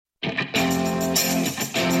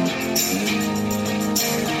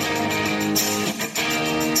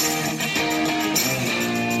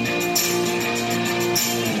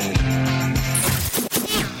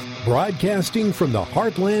Broadcasting from the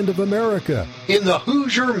heartland of America in the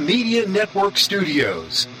Hoosier Media Network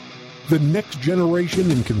studios. The next generation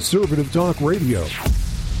in conservative talk radio.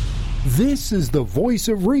 This is the Voice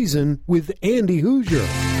of Reason with Andy Hoosier.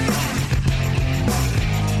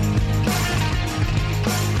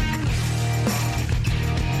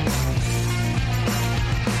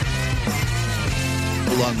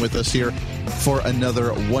 Along with us here for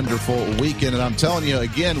another wonderful weekend. And I'm telling you,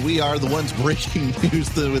 again, we are the ones breaking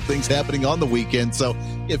news with things happening on the weekend. So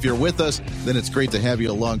if you're with us, then it's great to have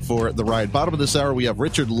you along for the ride. Bottom of this hour, we have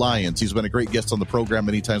Richard Lyons. He's been a great guest on the program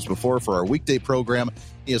many times before for our weekday program.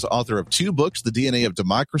 He is author of 2 books, The DNA of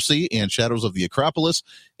Democracy and Shadows of the Acropolis.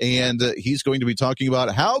 And he's going to be talking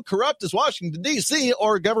about how corrupt is Washington, D.C.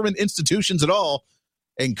 or government institutions at all.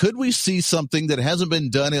 And could we see something that hasn't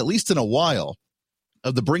been done, at least in a while,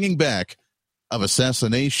 of the bringing back of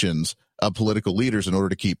assassinations of political leaders in order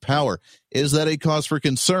to keep power? Is that a cause for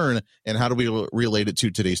concern, and how do we relate it to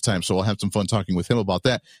today's time? So we'll have some fun talking with him about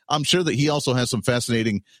that. I'm sure that he also has some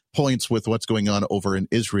fascinating points with what's going on over in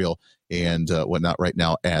Israel and whatnot right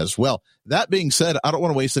now as well. That being said, I don't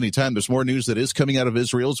want to waste any time. There's more news that is coming out of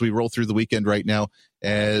Israel as we roll through the weekend right now,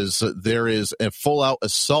 as there is a full-out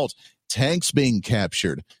assault, tanks being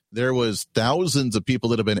captured. There was thousands of people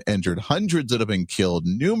that have been injured, hundreds that have been killed,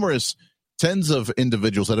 numerous tens of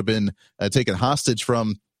individuals that have been taken hostage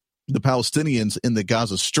from the Palestinians in the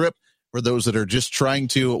Gaza Strip. For those that are just trying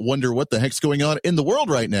to wonder what the heck's going on in the world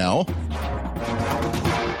right now.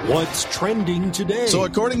 What's trending today? So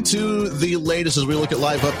according to the latest, as we look at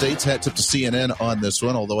live updates, hat tip to CNN on this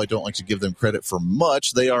one, although I don't like to give them credit for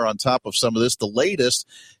much. They are on top of some of this. The latest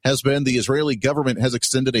has been the Israeli government has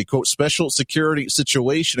extended a, quote, special security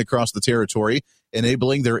situation across the territory,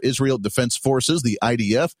 enabling their Israel Defense Forces, the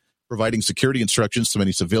IDF, providing security instructions to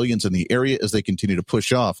many civilians in the area as they continue to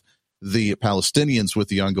push off the Palestinians with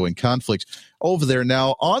the ongoing conflict over there.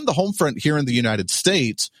 Now, on the home front here in the United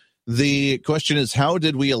States, the question is, how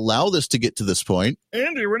did we allow this to get to this point?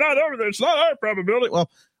 Andy, we're not over there. It's not our probability. Well,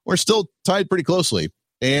 we're still tied pretty closely.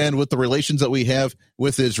 And with the relations that we have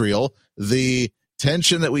with Israel, the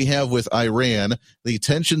tension that we have with Iran, the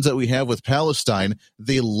tensions that we have with Palestine,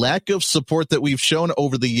 the lack of support that we've shown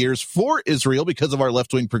over the years for Israel because of our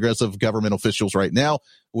left-wing progressive government officials right now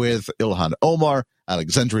with Ilhan Omar,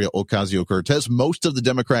 Alexandria Ocasio-Cortez, most of the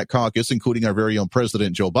Democrat caucus, including our very own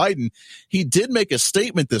President Joe Biden. He did make a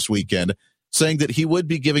statement this weekend saying that he would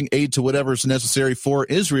be giving aid to whatever is necessary for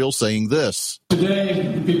Israel, saying this.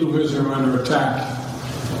 Today, the people of Israel are under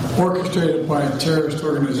attack, orchestrated by a terrorist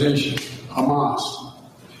organization, Hamas.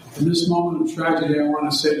 In this moment of tragedy, I want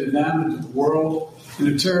to say to them and to the world and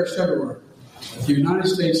to terrorists everywhere, the United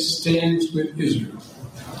States stands with Israel.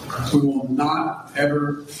 We will not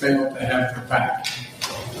ever fail to have their back.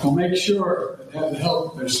 We'll make sure that they have the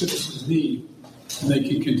help their citizens need and they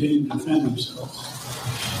can continue to defend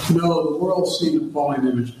themselves. You know, the world's seen the falling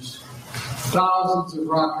images. Thousands of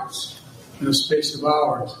rockets in the space of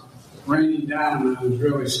hours raining down on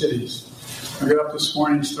Israeli cities. I got up this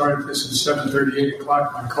morning and started this at 7:30, 8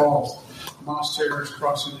 o'clock, my calls. Hamas terrorists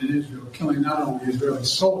crossing in Israel, killing not only Israeli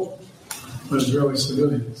soldiers, but Israeli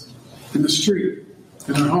civilians. In the street,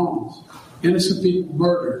 in their homes, innocent people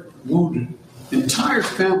murdered, wounded, entire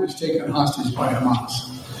families taken hostage by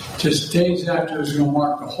Hamas. Just days after Israel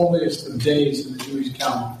marked the holiest of days in the Jewish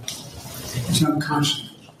calendar. It's unconscionable.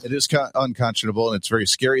 It is unconscionable, and it's very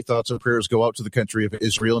scary. Thoughts and prayers go out to the country of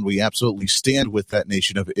Israel, and we absolutely stand with that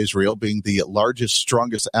nation of Israel, being the largest,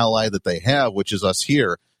 strongest ally that they have, which is us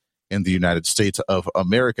here in the United States of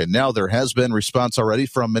America. Now, there has been response already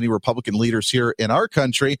from many Republican leaders here in our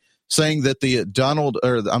country saying that the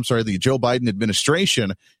Joe Biden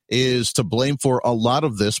administration is to blame for a lot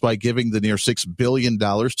of this by giving the near $6 billion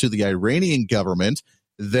to the Iranian government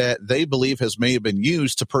that they believe may have been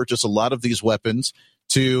used to purchase a lot of these weapons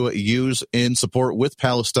to use in support with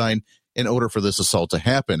Palestine in order for this assault to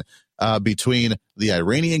happen. Between the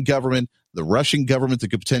Iranian government, the Russian government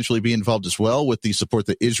that could potentially be involved as well with the support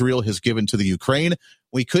that Israel has given to the Ukraine,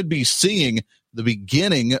 we could be seeing the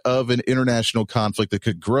beginning of an international conflict that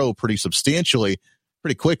could grow pretty substantially,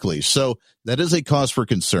 pretty quickly. So that is a cause for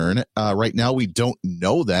concern. Right now, we don't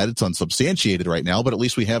know that. It's unsubstantiated right now, but at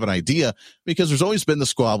least we have an idea because there's always been the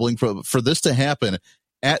squabbling for this to happen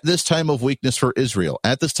at this time of weakness for Israel,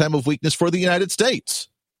 at this time of weakness for the United States.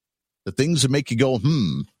 The things that make you go,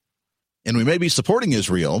 And we may be supporting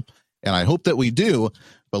Israel, and I hope that we do,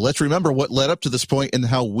 but let's remember what led up to this point and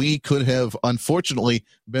how we could have, unfortunately,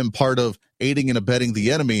 been part of aiding and abetting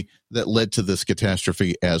the enemy that led to this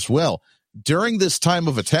catastrophe as well. During this time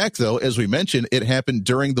of attack, though, as we mentioned, it happened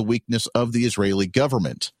during the weakness of the Israeli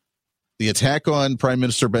government. the attack on Prime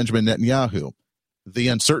Minister Benjamin Netanyahu, the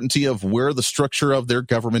uncertainty of where the structure of their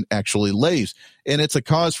government actually lays. And it's a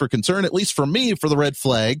cause for concern, at least for me, for the red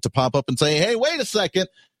flag to pop up and say, hey, wait a second.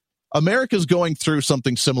 America's going through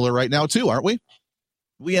something similar right now, too, aren't we?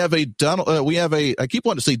 I keep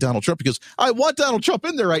wanting to say Donald Trump because I want Donald Trump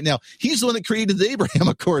in there right now. He's the one that created the Abraham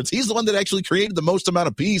Accords. He's the one that actually created the most amount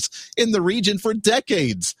of peace in the region for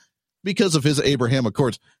decades because of his Abraham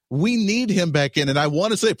Accords. We need him back in. And I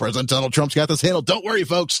want to say President Donald Trump's got this handled. Don't worry,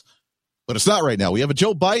 folks. But it's not right now. We have a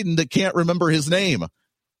Joe Biden that can't remember his name.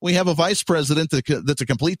 We have a vice president that's a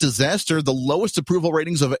complete disaster, the lowest approval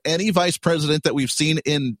ratings of any vice president that we've seen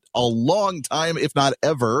in a long time, if not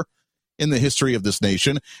ever, in the history of this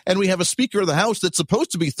nation. And we have a Speaker of the House that's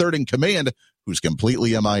supposed to be third in command who's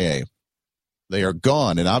completely MIA. They are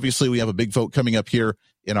gone. And obviously we have a big vote coming up here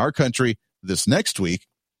in our country this next week.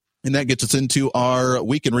 And that gets us into our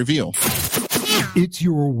Week in Review. It's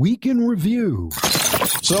your Week in Review.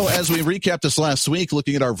 So as we recapped this last week,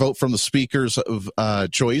 looking at our vote from the speakers of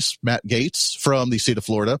choice, Matt Gaetz from the state of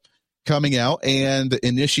Florida, coming out and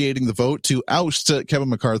initiating the vote to oust Kevin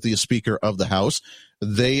McCarthy as Speaker of the House.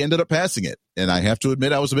 They ended up passing it. And I have to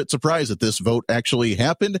admit, I was a bit surprised that this vote actually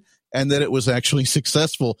happened and that it was actually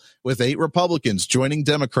successful with 8 Republicans joining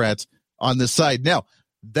Democrats on this side. Now,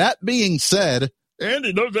 that being said,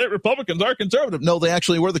 Andy, those 8 Republicans are conservative. No, they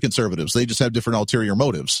actually were the conservatives. They just have different ulterior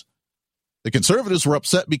motives. The conservatives were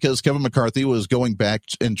upset because Kevin McCarthy was going back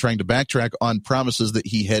and trying to backtrack on promises that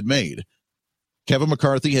he had made. Kevin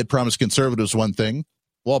McCarthy had promised conservatives one thing,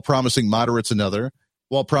 while promising moderates another,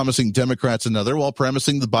 while promising Democrats another, while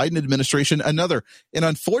promising the Biden administration another. And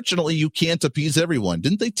unfortunately, you can't appease everyone.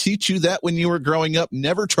 Didn't they teach you that when you were growing up?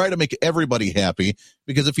 Never try to make everybody happy,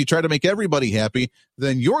 because if you try to make everybody happy,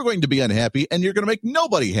 then you're going to be unhappy and you're going to make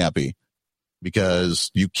nobody happy because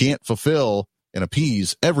you can't fulfill and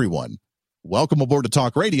appease everyone. Welcome aboard to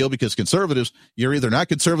Talk Radio, because conservatives, you're either not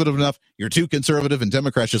conservative enough, you're too conservative, and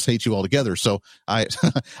Democrats just hate you altogether. So I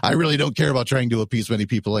really don't care about trying to appease many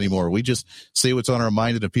people anymore. We just say what's on our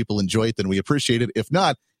mind, and if people enjoy it, then we appreciate it. If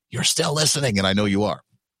not, you're still listening, and I know you are.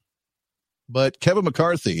 But Kevin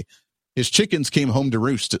McCarthy, his chickens came home to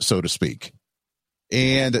roost, so to speak.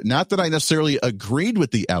 And not that I necessarily agreed with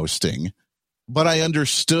the ousting, but I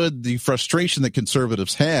understood the frustration that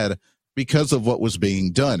conservatives had because of what was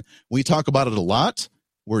being done. We talk about it a lot.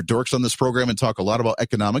 We're dorks on this program and talk a lot about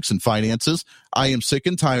economics and finances. I am sick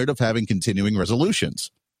and tired of having continuing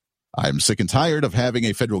resolutions. I'm sick and tired of having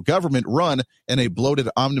a federal government run in a bloated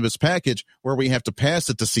omnibus package where we have to pass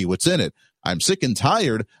it to see what's in it. I'm sick and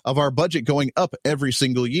tired of our budget going up every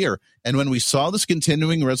single year. And when we saw this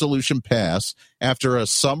continuing resolution pass after a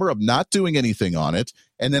summer of not doing anything on it,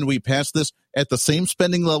 and then we passed this at the same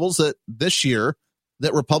spending levels that this year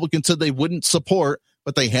that Republicans said they wouldn't support,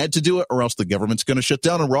 but they had to do it or else the government's going to shut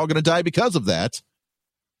down and we're all going to die because of that,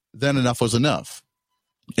 then enough was enough.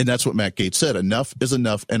 And that's what Matt Gaetz said. Enough is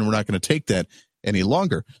enough, and we're not going to take that any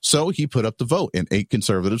longer. So he put up the vote, and 8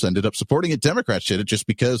 conservatives ended up supporting it. Democrats did it just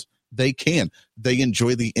because they can. They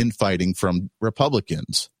enjoy the infighting from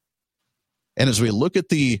Republicans. And as we look at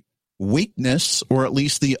the weakness, or at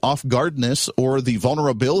least the off-guardness or the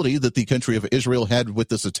vulnerability that the country of Israel had with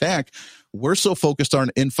this attack, we're so focused on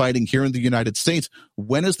infighting here in the United States.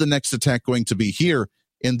 When is the next attack going to be here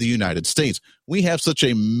in the United States? We have such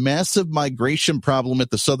a massive migration problem at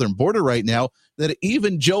the southern border right now that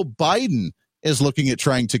even Joe Biden is looking at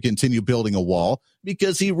trying to continue building a wall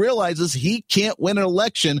because he realizes he can't win an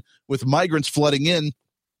election with migrants flooding in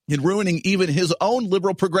and ruining even his own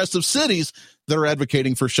liberal progressive cities that are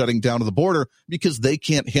advocating for shutting down the border because they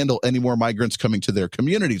can't handle any more migrants coming to their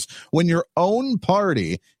communities. When your own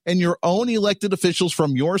party and your own elected officials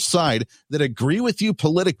from your side that agree with you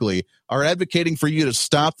politically are advocating for you to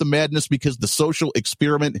stop the madness because the social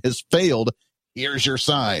experiment has failed, here's your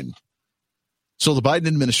sign. So the Biden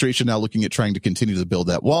administration now looking at trying to continue to build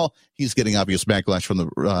that wall. He's getting obvious backlash from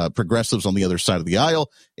the progressives on the other side of the aisle,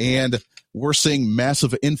 and we're seeing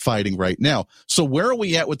massive infighting right now. So where are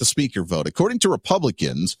we at with the speaker vote? According to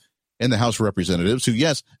Republicans in the House of Representatives, who,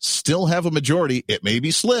 yes, still have a majority, it may be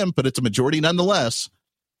slim, but it's a majority nonetheless,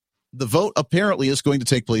 the vote apparently is going to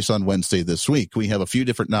take place on Wednesday this week. We have a few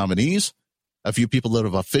different nominees, a few people that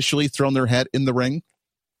have officially thrown their hat in the ring,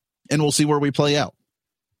 and we'll see where we play out.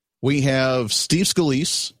 We have Steve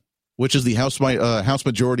Scalise, which is the House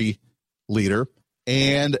Majority Leader,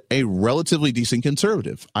 and a relatively decent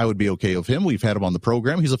conservative. I would be okay with him. We've had him on the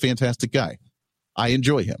program. He's a fantastic guy. I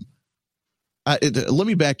enjoy him. Let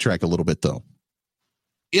me backtrack a little bit, though.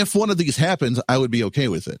 If one of these happens, I would be okay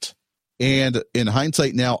with it. And in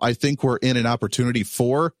hindsight now, I think we're in an opportunity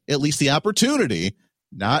for at least the opportunity,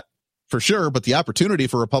 not for sure, but the opportunity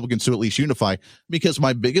for Republicans to at least unify, because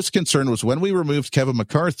my biggest concern was when we removed Kevin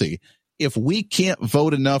McCarthy, if we can't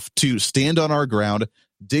vote enough to stand on our ground,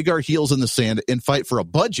 dig our heels in the sand, and fight for a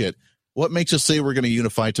budget, what makes us say we're going to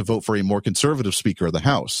unify to vote for a more conservative Speaker of the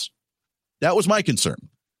House? That was my concern.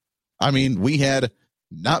 I mean, we had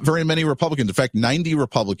not very many Republicans. In fact, 90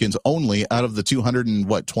 Republicans only out of the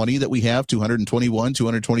 220 that we have, 221,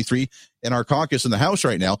 223 in our caucus in the House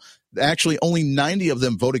right now. Actually, only 90 of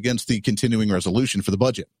them vote against the continuing resolution for the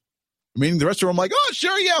budget. Meaning the rest of them are like, oh,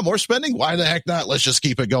 sure, yeah, more spending. Why the heck not? Let's just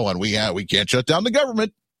keep it going. We can't shut down the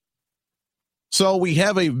government. So we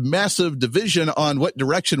have a massive division on what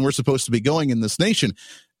direction we're supposed to be going in this nation.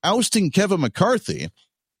 Ousting Kevin McCarthy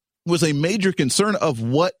was a major concern of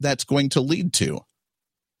what that's going to lead to.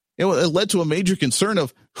 It led to a major concern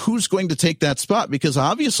of who's going to take that spot, because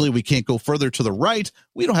obviously we can't go further to the right.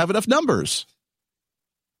 We don't have enough numbers.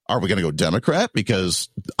 Are we going to go Democrat? Because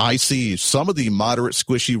I see some of the moderate,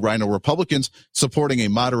 squishy rhino Republicans supporting a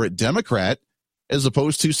moderate Democrat as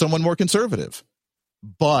opposed to someone more conservative.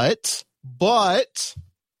 But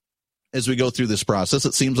as we go through this process,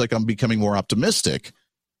 it seems like I'm becoming more optimistic,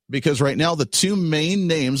 because right now the two main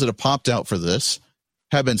names that have popped out for this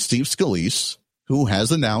have been Steve Scalise, who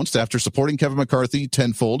has announced, after supporting Kevin McCarthy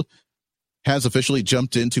tenfold, has officially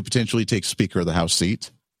jumped in to potentially take Speaker of the House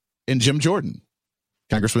seat, and Jim Jordan,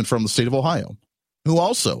 congressman from the state of Ohio, who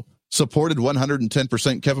also supported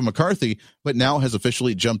 110% Kevin McCarthy, but now has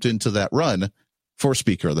officially jumped into that run for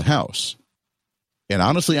Speaker of the House. And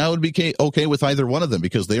honestly, I would be okay with either one of them,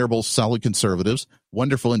 because they are both solid conservatives,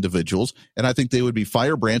 wonderful individuals, and I think they would be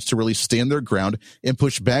firebrands to really stand their ground and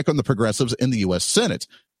push back on the progressives in the U.S. Senate.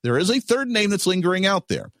 There is a third name that's lingering out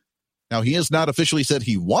there. Now, he has not officially said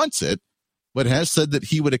he wants it, but has said that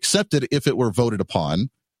he would accept it if it were voted upon,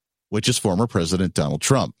 which is former President Donald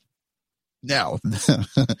Trump. Now,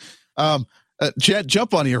 Chad,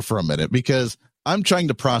 jump on here for a minute, because I'm trying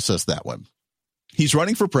to process that one. He's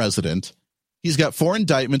running for president. He's got 4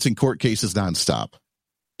 indictments and court cases nonstop.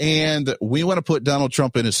 And we want to put Donald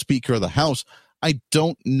Trump in as Speaker of the House. I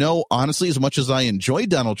don't know, honestly, as much as I enjoy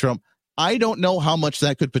Donald Trump, I don't know how much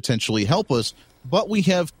that could potentially help us. But we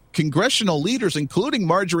have congressional leaders, including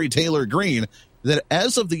Marjorie Taylor Greene, that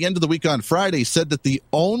as of the end of the week on Friday said that the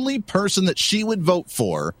only person that she would vote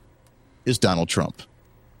for is Donald Trump.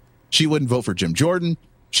 She wouldn't vote for Jim Jordan.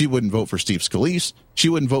 She wouldn't vote for Steve Scalise. She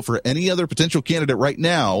wouldn't vote for any other potential candidate right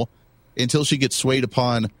now until she gets swayed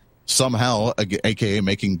upon somehow, aka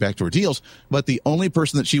making backdoor deals. But the only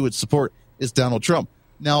person that she would support is Donald Trump.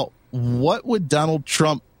 Now, what would Donald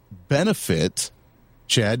Trump benefit,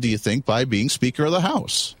 Chad, do you think, by being Speaker of the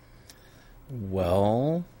House?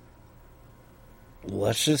 Well,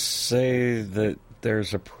 let's just say that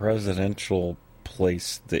there's a presidential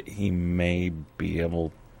place that he may be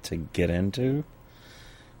able to get into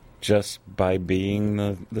just by being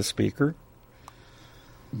the Speaker.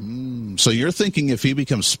 So you're thinking if he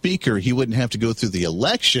becomes Speaker, he wouldn't have to go through the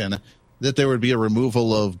election, that there would be a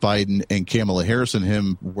removal of Biden and Kamala Harris and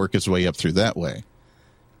him work his way up through that way.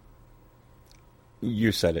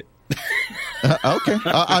 You said it. Okay.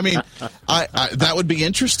 I mean, I that would be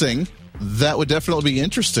interesting. That would definitely be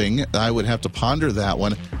interesting. I would have to ponder that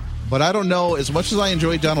one. But I don't know. As much as I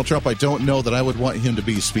enjoy Donald Trump, I don't know that I would want him to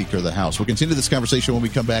be Speaker of the House. We'll continue this conversation when we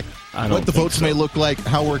come back. What the votes may look like,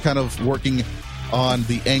 how we're kind of working on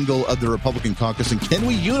the angle of the Republican caucus, and can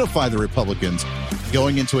we unify the Republicans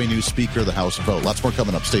going into a new Speaker of the House vote? Lots more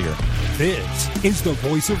coming up. Stay here. This is the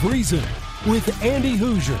Voice of Reason with Andy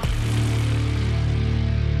Hoosier.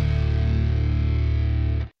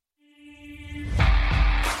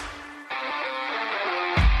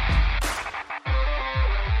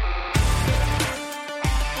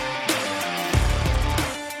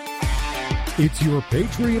 It's your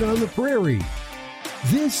Patriot on the Prairie.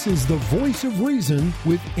 This is the Voice of Reason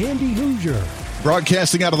with Andy Hoosier.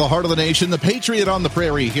 Broadcasting out of the heart of the nation, the Patriot on the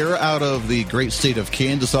Prairie here out of the great state of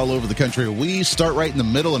Kansas, all over the country. We start right in the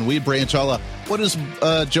middle and we branch all up. What does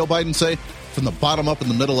Joe Biden say? From the bottom up in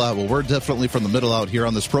the middle out. Well, we're definitely from the middle out here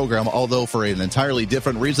on this program, although for an entirely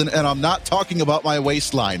different reason. And I'm not talking about my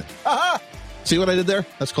waistline. See what I did there?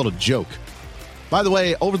 That's called a joke. By the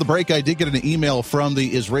way, over the break, I did get an email from the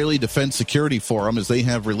Israeli Defense Security Forum, as they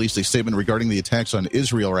have released a statement regarding the attacks on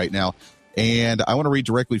Israel right now. And I want to read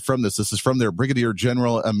directly from this. This is from their Brigadier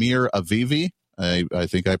General Amir Avivi. I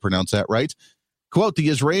think I pronounced that right. Quote, the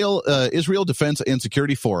Israel Defense and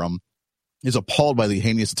Security Forum is appalled by the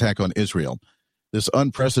heinous attack on Israel. This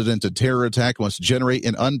unprecedented terror attack must generate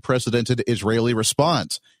an unprecedented Israeli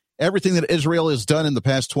response. Everything that Israel has done in the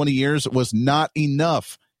past 20 years was not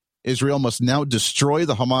enough. Israel must now destroy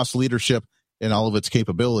the Hamas leadership and all of its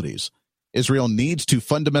capabilities. Israel needs to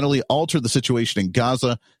fundamentally alter the situation in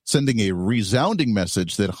Gaza, sending a resounding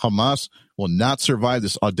message that Hamas will not survive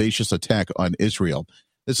this audacious attack on Israel.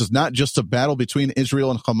 This is not just a battle between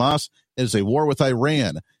Israel and Hamas. It is a war with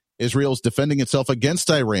Iran. Israel is defending itself against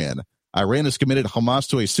Iran. Iran has committed Hamas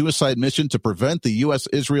to a suicide mission to prevent the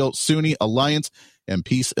U.S.-Israel Sunni alliance and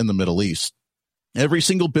peace in the Middle East. Every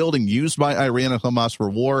single building used by Iran and Hamas for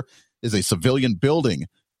war is a civilian building.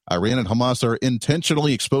 Iran and Hamas are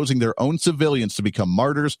intentionally exposing their own civilians to become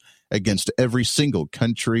martyrs against every single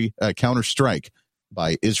country counterstrike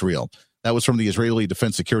by Israel. That was from the Israeli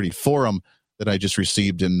Defense Security Forum that I just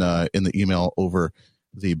received in the email over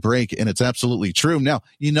the break, and it's absolutely true. Now,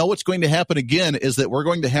 you know what's going to happen again is that we're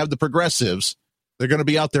going to have the progressives. They're going to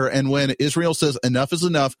be out there, and when Israel says enough is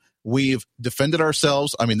enough, we've defended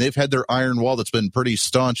ourselves. I mean, they've had their iron wall that's been pretty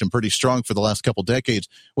staunch and pretty strong for the last couple decades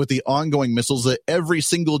with the ongoing missiles that every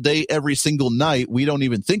single day, every single night, we don't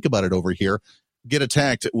even think about it over here, get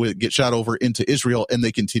attacked, get shot over into Israel, and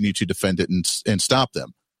they continue to defend it and stop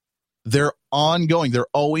them. They're ongoing. They're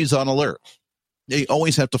always on alert. They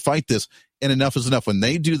always have to fight this, and enough is enough. When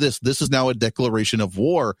they do this, this is now a declaration of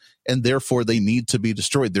war, and therefore they need to be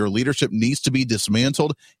destroyed. Their leadership needs to be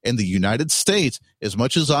dismantled, and the United States, as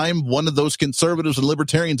much as I'm one of those conservatives and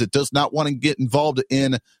libertarians that does not want to get involved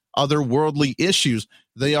in other worldly issues,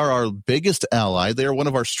 they are our biggest ally. They are one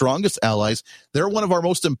of our strongest allies. They're one of our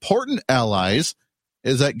most important allies,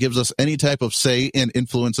 as that gives us any type of say and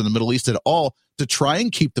influence in the Middle East at all to try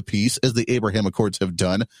and keep the peace, as the Abraham Accords have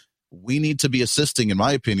done. We need to be assisting, in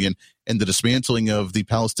my opinion, in the dismantling of the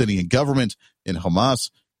Palestinian government in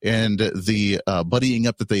Hamas and the buddying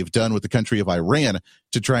up that they've done with the country of Iran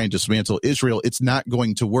to try and dismantle Israel. It's not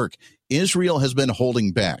going to work. Israel has been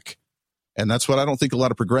holding back. And that's what I don't think a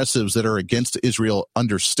lot of progressives that are against Israel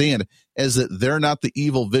understand, is that they're not the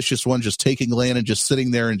evil, vicious one just taking land and just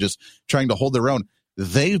sitting there and just trying to hold their own.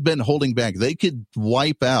 They've been holding back. They could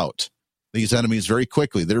wipe out these enemies very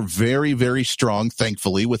quickly. They're very, very strong,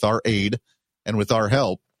 thankfully, with our aid and with our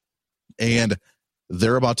help. And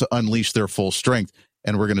they're about to unleash their full strength.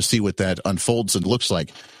 And we're going to see what that unfolds and looks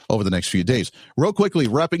like over the next few days. Real quickly,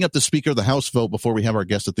 wrapping up the Speaker of the House vote before we have our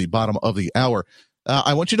guest at the bottom of the hour.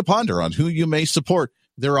 I want you to ponder on who you may support.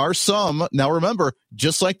 There are some, now remember,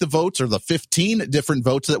 just like the votes or the 15 different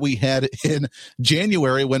votes that we had in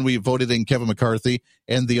January when we voted in Kevin McCarthy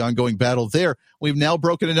and the ongoing battle there, we've now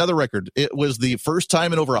broken another record. It was the first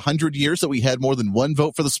time in over 100 years that we had more than one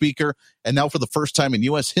vote for the Speaker, and now for the first time in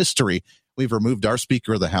U.S. history, we've removed our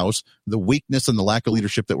Speaker of the House. The weakness and the lack of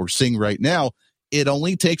leadership that we're seeing right now, it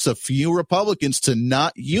only takes a few Republicans to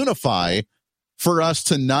not unify for us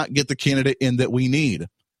to not get the candidate in that we need.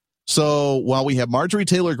 So while we have Marjorie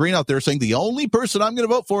Taylor Greene out there saying the only person I'm going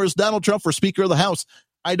to vote for is Donald Trump for Speaker of the House,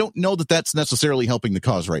 I don't know that that's necessarily helping the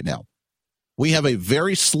cause right now. We have a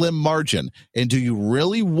very slim margin. And do you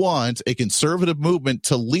really want a conservative movement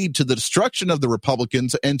to lead to the destruction of the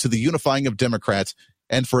Republicans and to the unifying of Democrats,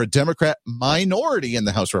 and for a Democrat minority in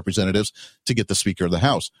the House of Representatives to get the Speaker of the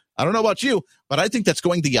House? I don't know about you, but I think that's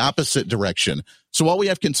going the opposite direction. So while we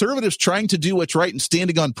have conservatives trying to do what's right and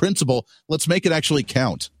standing on principle, let's make it actually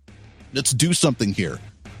count. Let's do something here.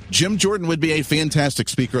 Jim Jordan would be a fantastic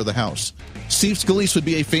Speaker of the House. Steve Scalise would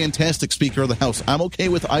be a fantastic Speaker of the House. I'm okay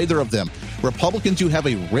with either of them. Republicans, you have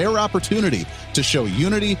a rare opportunity to show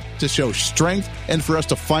unity, to show strength, and for us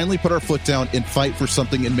to finally put our foot down and fight for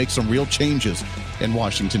something and make some real changes in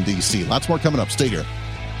Washington, D.C. Lots more coming up. Stay here.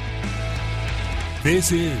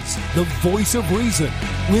 This is The Voice of Reason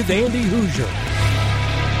with Andy Hoosier.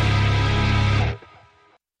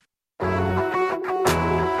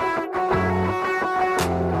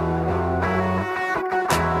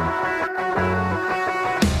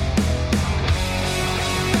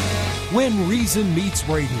 When Reason Meets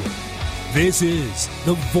Radio. This is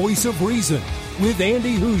The Voice of Reason with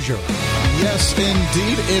Andy Hoosier. Yes,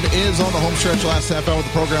 indeed, it is on the home stretch. Last half hour of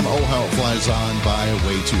the program. Oh, how it flies on by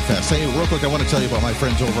way too fast. Hey, real quick, I want to tell you about my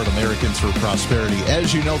friends over at Americans for Prosperity.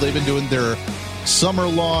 As you know, they've been doing their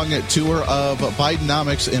summer-long tour of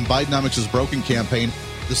Bidenomics and Bidenomics' Broken campaign.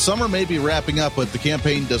 The summer may be wrapping up, but the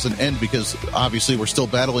campaign doesn't end because, obviously, we're still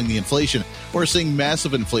battling the inflation. We're seeing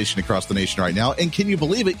massive inflation across the nation right now. And can you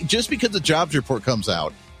believe it? Just because the jobs report comes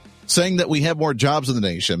out saying that we have more jobs in the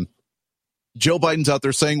nation, Joe Biden's out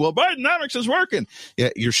there saying, well, Bidenomics is working. Yeah,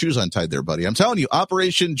 your shoe's untied there, buddy. I'm telling you,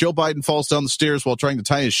 Operation Joe Biden falls down the stairs while trying to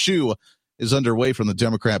tie his shoe is underway from the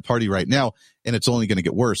Democrat Party right now, and it's only going to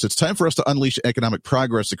get worse. It's time for us to unleash economic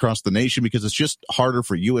progress across the nation because it's just harder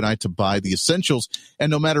for you and I to buy the essentials. And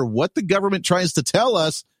no matter what the government tries to tell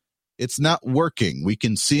us, It's not working. We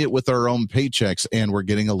can see it with our own paychecks, and we're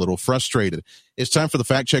getting a little frustrated. It's time for the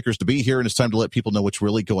fact checkers to be here, and it's time to let people know what's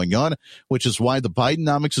really going on, which is why the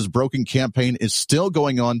Bidenomics is Broken campaign is still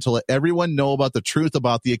going on to let everyone know about the truth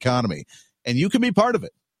about the economy. And you can be part of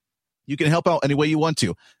it. You can help out any way you want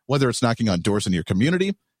to, whether it's knocking on doors in your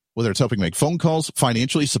community, whether it's helping make phone calls,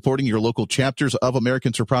 financially supporting your local chapters of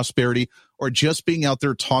Americans for Prosperity, or just being out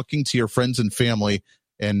there talking to your friends and family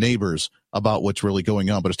and neighbors about what's really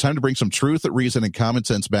going on. But it's time to bring some truth, reason, and common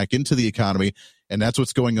sense back into the economy, and that's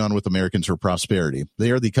what's going on with Americans for Prosperity.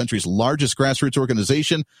 They are the country's largest grassroots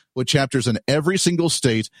organization with chapters in every single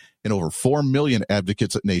state and over 4 million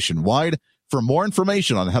advocates nationwide. For more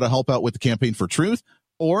information on how to help out with the Campaign for Truth,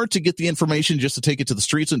 or to get the information just to take it to the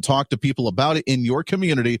streets and talk to people about it in your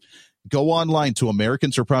community, go online to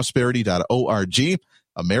americansforprosperity.org,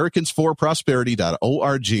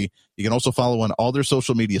 americansforprosperity.org. You can also follow on all their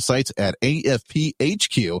social media sites at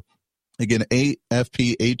AFPHQ. Again,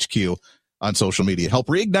 AFPHQ on social media. Help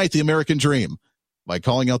reignite the American dream by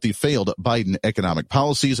calling out the failed Biden economic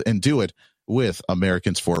policies, and do it with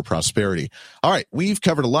Americans for Prosperity. All right, we've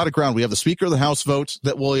covered a lot of ground. We have the Speaker of the House vote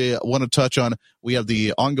that we'll want to touch on. We have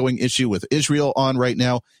the ongoing issue with Israel on right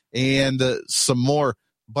now, and some more.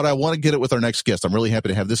 But I want to get it with our next guest. I'm really happy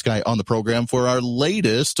to have this guy on the program for our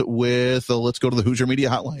latest with, let's go to the Hoosier Media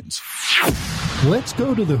Hotlines. Let's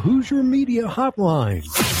go to the Hoosier Media Hotline.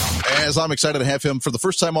 As I'm excited to have him for the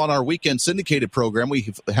first time on our weekend syndicated program.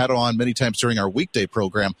 We've had him on many times during our weekday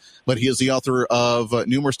program, but he is the author of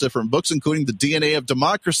numerous different books, including The DNA of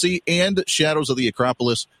Democracy and Shadows of the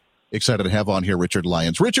Acropolis. Excited to have on here Richard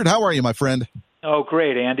Lyons. Richard, how are you, my friend? Oh,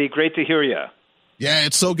 great, Andy. Great to hear you. Yeah,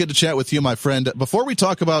 it's so good to chat with you, my friend. Before we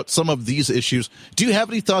talk about some of these issues, do you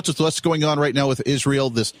have any thoughts with what's going on right now with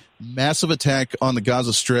Israel, this massive attack on the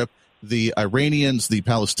Gaza Strip, the Iranians, the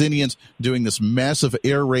Palestinians doing this massive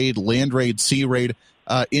air raid, land raid, sea raid,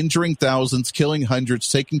 injuring thousands, killing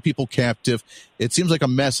hundreds, taking people captive? It seems like a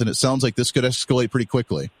mess, and it sounds like this could escalate pretty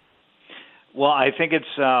quickly. Well, I think it's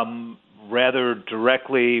rather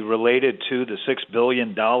directly related to the $6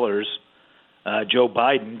 billion Joe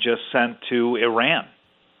Biden just sent to Iran.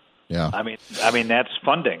 Yeah, I mean that's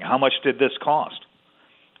funding. How much did this cost?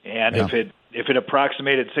 And if it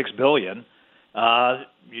approximated $6 billion, I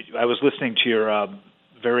was listening to your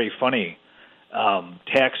very funny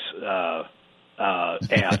tax ad.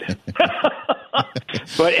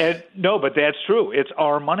 But that's true. It's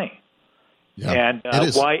our money. Yeah, and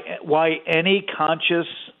why any conscious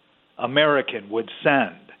American would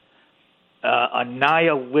send a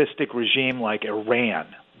nihilistic regime like Iran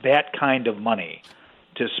that kind of money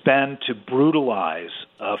to spend to brutalize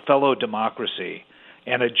a fellow democracy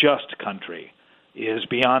and a just country is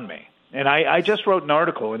beyond me. And I just wrote an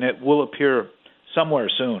article, and it will appear somewhere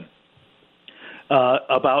soon,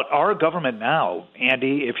 about our government now.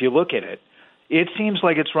 Andy, if you look at it, it seems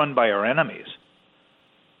like it's run by our enemies.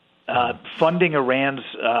 Funding Iran's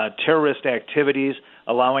terrorist activities,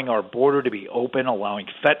 allowing our border to be open, allowing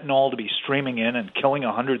fentanyl to be streaming in and killing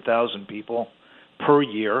 100,000 people per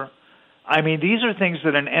year. I mean, these are things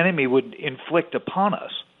that an enemy would inflict upon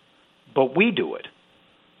us, but we do it.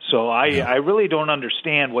 So I really don't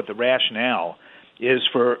understand what the rationale is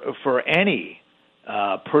for any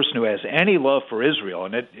person who has any love for Israel,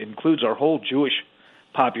 and it includes our whole Jewish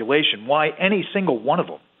population, why any single one of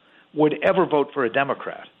them would ever vote for a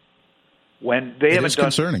Democrat when they haven't done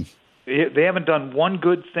concerning. They haven't done one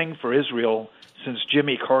good thing for Israel since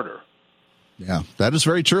Jimmy Carter. Yeah, that is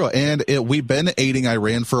very true. And we've been aiding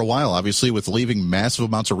Iran for a while, obviously, with leaving massive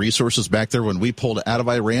amounts of resources back there when we pulled out of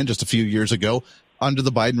Iran just a few years ago under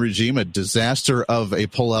the Biden regime, a disaster of a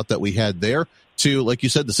pullout that we had there, to, like you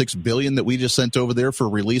said, the $6 billion that we just sent over there for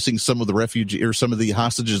releasing some of the refugees or some of the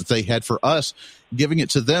hostages that they had for us, giving it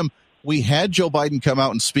to them. We had Joe Biden come out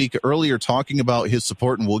and speak earlier talking about his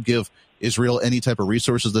support, and we'll give Israel any type of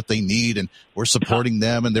resources that they need, and we're supporting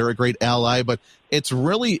them, and they're a great ally. But it's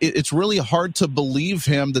really hard to believe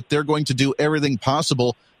him that they're going to do everything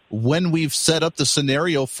possible when we've set up the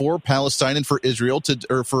scenario for Palestine and for Israel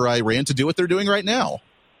or for Iran to do what they're doing right now.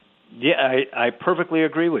 Yeah, I perfectly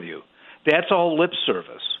agree with you. That's all lip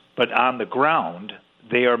service, but on the ground,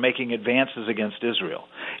 they are making advances against Israel.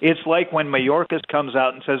 It's like when Mayorkas comes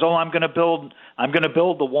out and says, "Oh, I'm going to build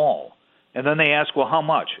the wall," and then they ask, "Well, how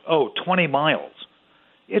much?" "Oh, 20 miles."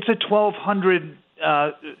 It's a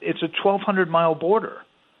 1,200 mile border.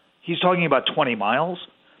 He's talking about 20 miles.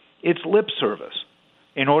 It's lip service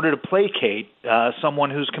in order to placate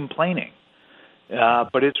someone who's complaining.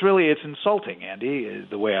 But it's insulting, Andy, is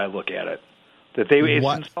the way I look at it. It's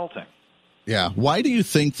insulting. Yeah. Why do you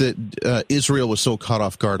think that Israel was so caught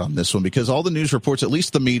off guard on this one? Because all the news reports, at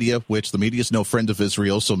least the media, which the media is no friend of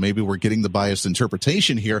Israel, so maybe we're getting the biased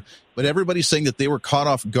interpretation here, but everybody's saying that they were caught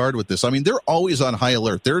off guard with this. I mean, they're always on high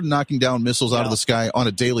alert. They're knocking down missiles out of the sky on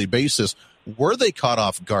a daily basis. Were they caught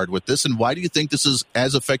off guard with this, and why do you think this is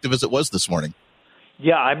as effective as it was this morning?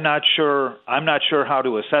 Yeah, I'm not sure how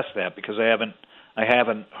to assess that because I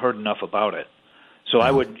haven't heard enough about it. So I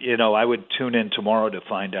would tune in tomorrow to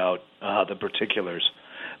find out the particulars.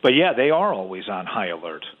 But yeah, they are always on high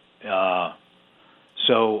alert.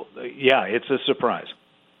 So yeah, it's a surprise.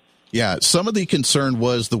 Yeah, some of the concern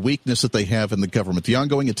was the weakness that they have in the government, the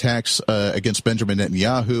ongoing attacks against Benjamin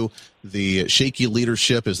Netanyahu, the shaky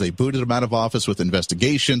leadership as they booted him out of office with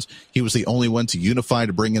investigations. He was the only one to unify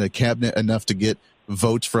to bring in a cabinet enough to get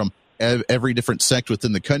votes from every different sect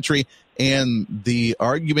within the country. And the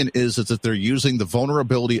argument is that they're using the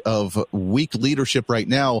vulnerability of weak leadership right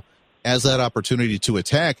now as that opportunity to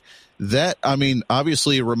attack. That, I mean,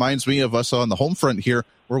 obviously it reminds me of us on the home front here,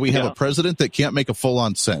 where we have a president that can't make a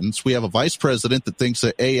full-on sentence. We have a vice president that thinks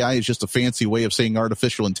that AI is just a fancy way of saying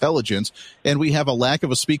artificial intelligence. And we have a lack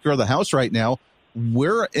of a Speaker of the House right now.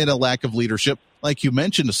 We're in a lack of leadership. Like you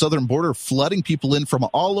mentioned, the southern border flooding people in from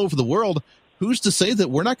all over the world. Who's to say that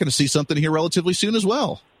we're not going to see something here relatively soon as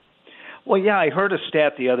well? Well, yeah, I heard a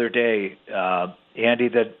stat the other day, Andy,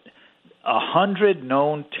 that 100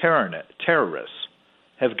 known terrorists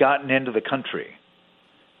have gotten into the country,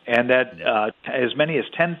 and that as many as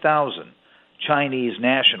 10,000 Chinese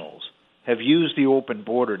nationals have used the open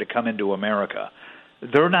border to come into America.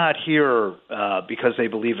 They're not here because they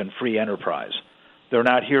believe in free enterprise. They're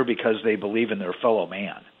not here because they believe in their fellow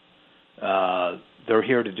man. They're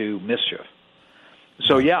here to do mischief.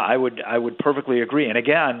 So, yeah, I would perfectly agree. And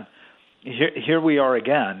again, here we are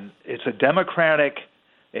again. It's a Democratic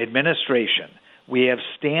administration. We have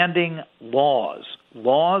standing laws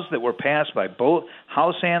that were passed by both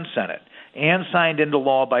House and Senate and signed into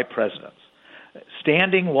law by presidents.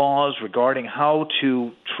 Standing laws regarding how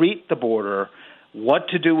to treat the border, what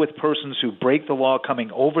to do with persons who break the law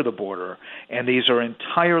coming over the border, and these are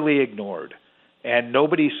entirely ignored. And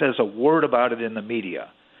nobody says a word about it in the media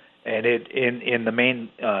and in the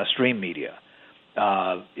mainstream media.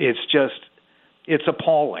 It's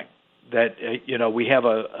appalling that we have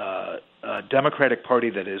a Democratic Party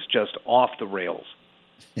that is just off the rails.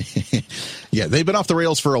 Yeah, they've been off the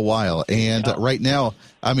rails for a while. And right now,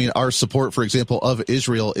 I mean, our support, for example, of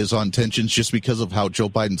Israel is on tensions just because of how Joe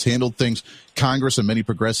Biden's handled things. Congress and many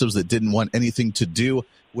progressives that didn't want anything to do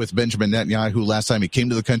with Benjamin Netanyahu last time he came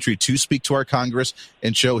to the country to speak to our Congress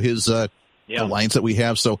and show his alliance that we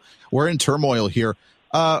have. So we're in turmoil here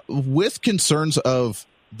with concerns of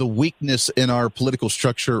the weakness in our political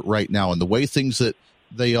structure right now and the way things that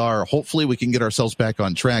they are. Hopefully we can get ourselves back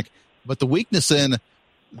on track. But the weakness in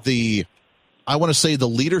the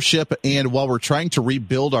leadership, and while we're trying to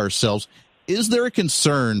rebuild ourselves, is there a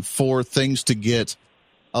concern for things to get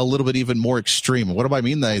a little bit even more extreme? What do I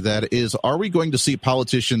mean by that is, are we going to see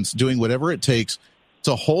politicians doing whatever it takes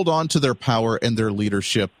to hold on to their power and their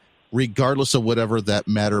leadership, regardless of whatever that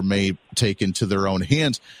matter may take into their own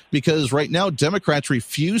hands? Because right now, Democrats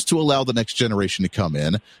refuse to allow the next generation to come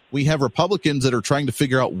in. We have Republicans that are trying to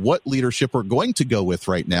figure out what leadership we're going to go with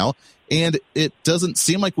right now. And it doesn't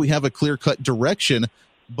seem like we have a clear-cut direction,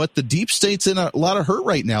 but the deep state's in a lot of hurt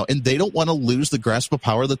right now, and they don't want to lose the grasp of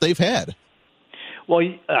power that they've had. Well,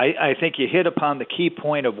 I think you hit upon the key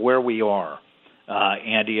point of where we are,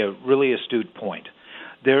 Andy, a really astute point.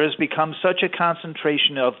 There has become such a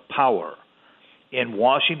concentration of power in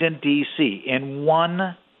Washington, D.C., in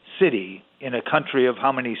one city, in a country of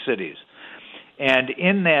how many cities? And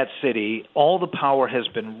in that city, all the power has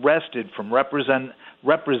been wrested from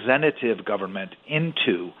representative government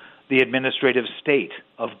into the administrative state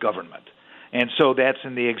of government. And so that's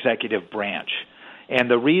in the executive branch. And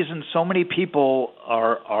the reason so many people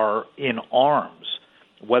are in arms,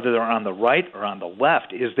 whether they're on the right or on the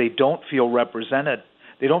left, is they don't feel represented.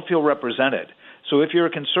 They don't feel represented. So if you're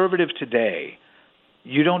a conservative today,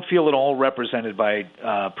 you don't feel at all represented by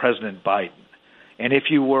President Biden. And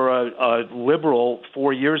if you were a liberal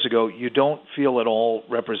 4 years ago, you don't feel at all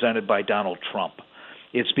represented by Donald Trump.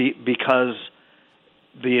 It's because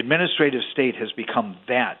the administrative state has become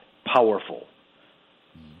that powerful.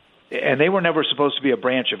 And they were never supposed to be a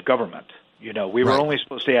branch of government. We were only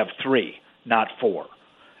supposed to have 3, not 4.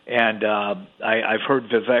 And I've heard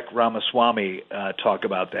Vivek Ramaswamy talk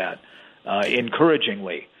about that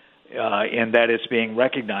encouragingly, in that it's being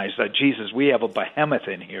recognized that, Jesus, we have a behemoth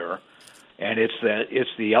in here, and it's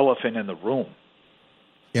the elephant in the room.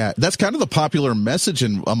 Yeah, that's kind of the popular message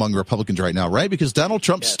among Republicans right now, right? Because Donald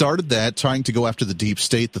Trump started that, trying to go after the deep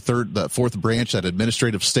state, the fourth branch, that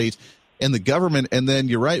administrative state, and the government. And then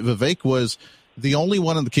you're right, Vivek was the only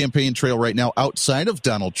one on the campaign trail right now outside of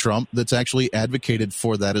Donald Trump that's actually advocated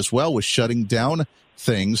for that as well, with shutting down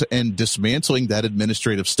things and dismantling that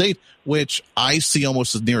administrative state, which I see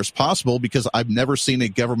almost as near as possible, because I've never seen a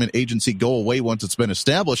government agency go away once it's been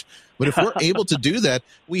established. But if we're able to do that,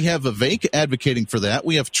 we have Vivek advocating for that.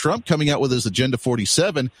 We have Trump coming out with his Agenda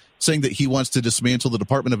 47, saying that he wants to dismantle the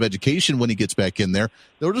Department of Education when he gets back in there.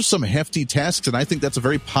 Those are some hefty tasks, and I think that's a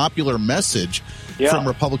very popular message from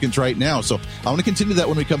Republicans right now. So I want to continue that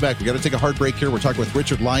when we come back. We got to take a hard break here. We're talking with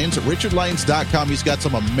Richard Lyons at richardlyons.com. He's got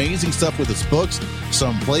some amazing stuff with his books,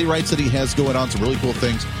 some playwrights that he has going on, some really cool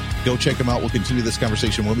things. Go check him out. We'll continue this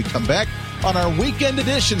conversation when we come back on our weekend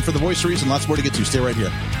edition for The Voice of Reason. Lots more to get to. Stay right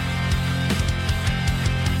here.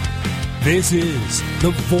 This is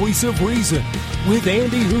The Voice of Reason with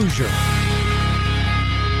Andy Hoosier.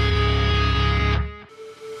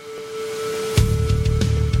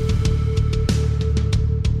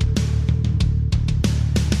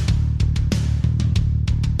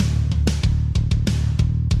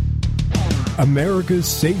 America's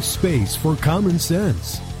safe space for common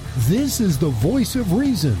sense. This is The Voice of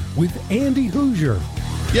Reason with Andy Hoosier.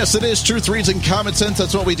 Yes, it is truth, reason, common sense.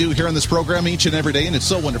 That's what we do here on this program each and every day, and it's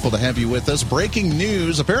so wonderful to have you with us. Breaking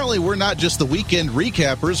news. Apparently, we're not just the weekend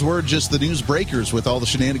recappers. We're just the news breakers with all the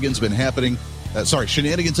shenanigans been happening.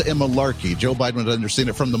 Shenanigans and malarkey. Joe Biden would understand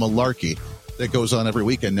it from the malarkey that goes on every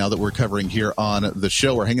weekend now that we're covering here on the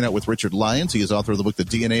show. We're hanging out with Richard Lyons. He is author of the book, The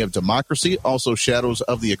DNA of Democracy, also Shadows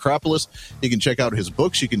of the Acropolis. You can check out his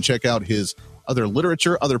books. You can check out his other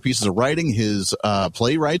literature, other pieces of writing, his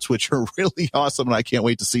playwrights, which are really awesome. And I can't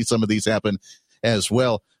wait to see some of these happen as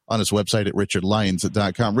well on his website at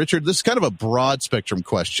richardlyons.com. Richard, this is kind of a broad spectrum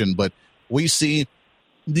question, but we see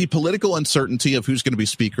the political uncertainty of who's going to be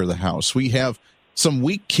Speaker of the House. We have some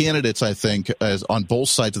weak candidates, I think, as on both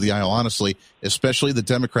sides of the aisle, honestly, especially the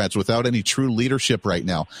Democrats, without any true leadership right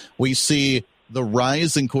now. We see the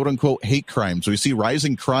rise in quote-unquote hate crimes. We see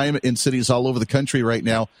rising crime in cities all over the country right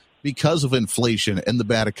now because of inflation and the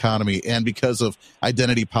bad economy and because of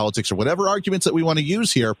identity politics or whatever arguments that we want to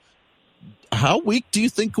use here. How weak do you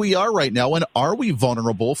think we are right now, and are we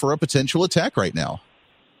vulnerable for a potential attack right now?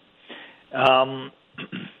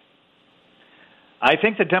 I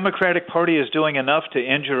think the Democratic Party is doing enough to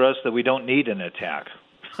injure us that we don't need an attack.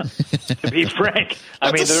 To be frank,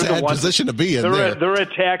 I mean, they're the ones position to be in. They're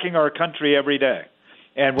attacking our country every day.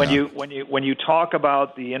 And when you talk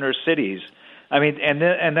about the inner cities, I mean,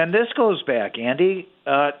 and then this goes back, Andy,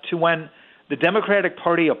 to when the Democratic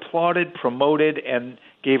Party applauded, promoted, and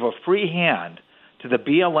gave a free hand to the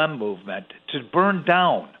BLM movement to burn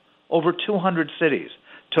down over 200 cities,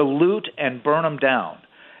 to loot and burn them down.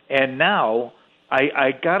 And now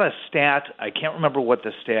I got a stat, I can't remember what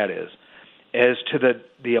the stat is, as to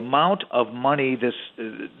the amount of money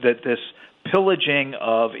that this pillaging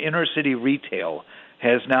of inner city retail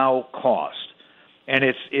has now cost. And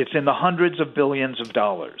it's in the hundreds of billions of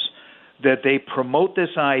dollars, that they promote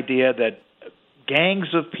this idea that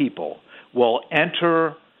gangs of people will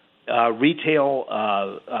enter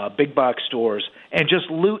retail big box stores and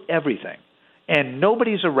just loot everything. And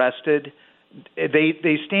nobody's arrested.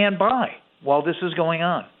 They stand by while this is going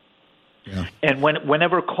on. Yeah. And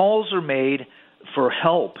whenever calls are made for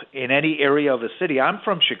help in any area of a city, I'm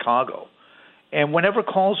from Chicago, and whenever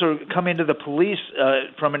calls are come into the police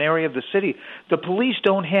from an area of the city, the police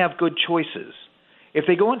don't have good choices. If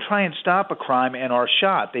they go and try and stop a crime and are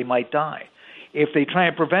shot, they might die. If they try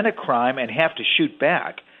and prevent a crime and have to shoot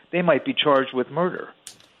back, they might be charged with murder.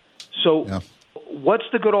 So what's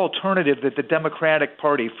the good alternative that the Democratic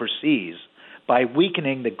Party foresees by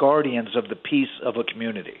weakening the guardians of the peace of a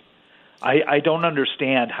community? I don't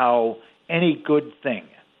understand how any good thing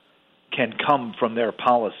can come from their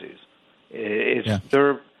policies.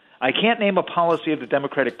 I can't name a policy of the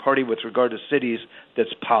Democratic Party with regard to cities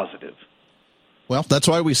that's positive. Well, that's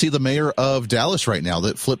why we see the mayor of Dallas right now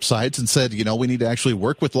that flipped sides and said, we need to actually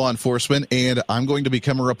work with law enforcement, and I'm going to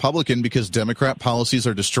become a Republican because Democrat policies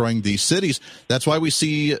are destroying these cities. That's why we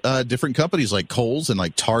see different companies like Kohl's and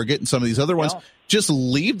like Target and some of these other ones just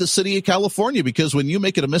leave the city of California, because when you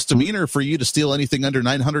make it a misdemeanor for you to steal anything under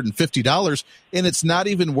 $950 and it's not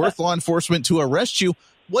even worth law enforcement to arrest you,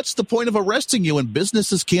 what's the point of arresting you? And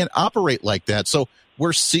businesses can't operate like that. So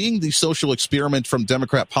we're seeing the social experiment from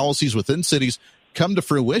Democrat policies within cities come to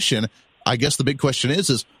fruition. I guess the big question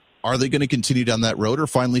is are they going to continue down that road or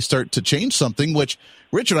finally start to change something? Which,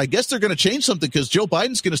 Richard, I guess they're going to change something because Joe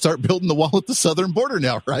Biden's going to start building the wall at the southern border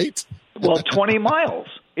now, right? Well, 20 miles.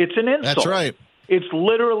 It's an insult. That's right. It's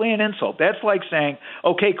literally an insult. That's like saying,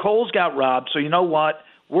 okay, Kohl's got robbed, so you know what?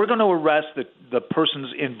 We're going to arrest the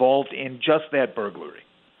persons involved in just that burglary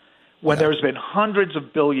when there's been hundreds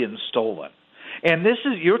of billions stolen. And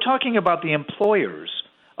you're talking about the employers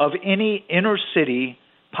of any inner city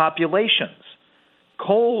populations.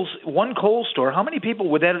 One Kohl's store, how many people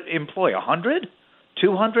would that employ? 100?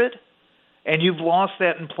 200? And you've lost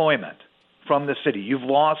that employment from the city. You've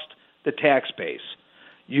lost the tax base.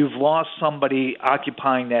 You've lost somebody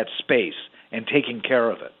occupying that space and taking care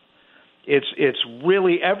of it. It's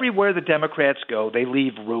really everywhere the Democrats go, they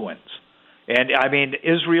leave ruins. And, I mean,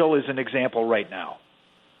 Israel is an example right now.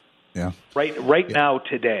 Yeah. Right now,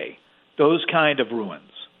 today, those kind of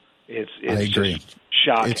ruins. I agree. Just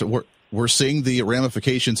shocking. We're seeing the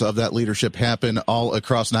ramifications of that leadership happen all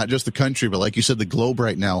across not just the country, but like you said, the globe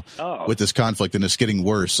right now with this conflict, and it's getting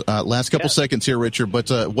worse. Last couple seconds here, Richard, but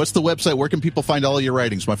what's the website? Where can people find all of your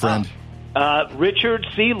writings, my friend?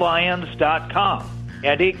 RichardCLyons.com.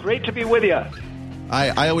 Andy, great to be with you.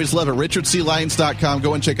 I always love it. RichardCLyons.com.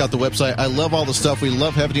 Go and check out the website. I love all the stuff. We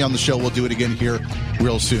love having you on the show. We'll do it again here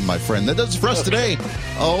real soon, my friend. That does it for us today.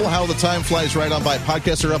 Oh, how the time flies right on by.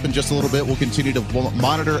 Podcasts are up in just a little bit. We'll continue to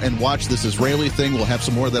monitor and watch this Israeli thing. We'll have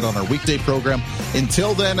some more of that on our weekday program.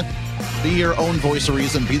 Until then, be your own voice of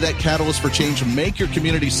reason. Be that catalyst for change. Make your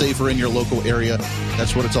community safer in your local area.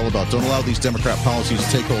 That's what it's all about. Don't allow these Democrat policies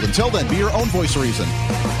to take hold. Until then, be your own voice of reason.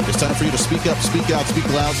 It's time for you to speak up, speak out, speak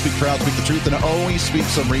loud, speak proud, speak the truth, and always speak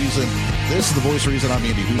some reason. This is the Voice of Reason. I'm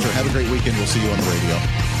Andy Hoosier. Have a great weekend. We'll see you on the radio.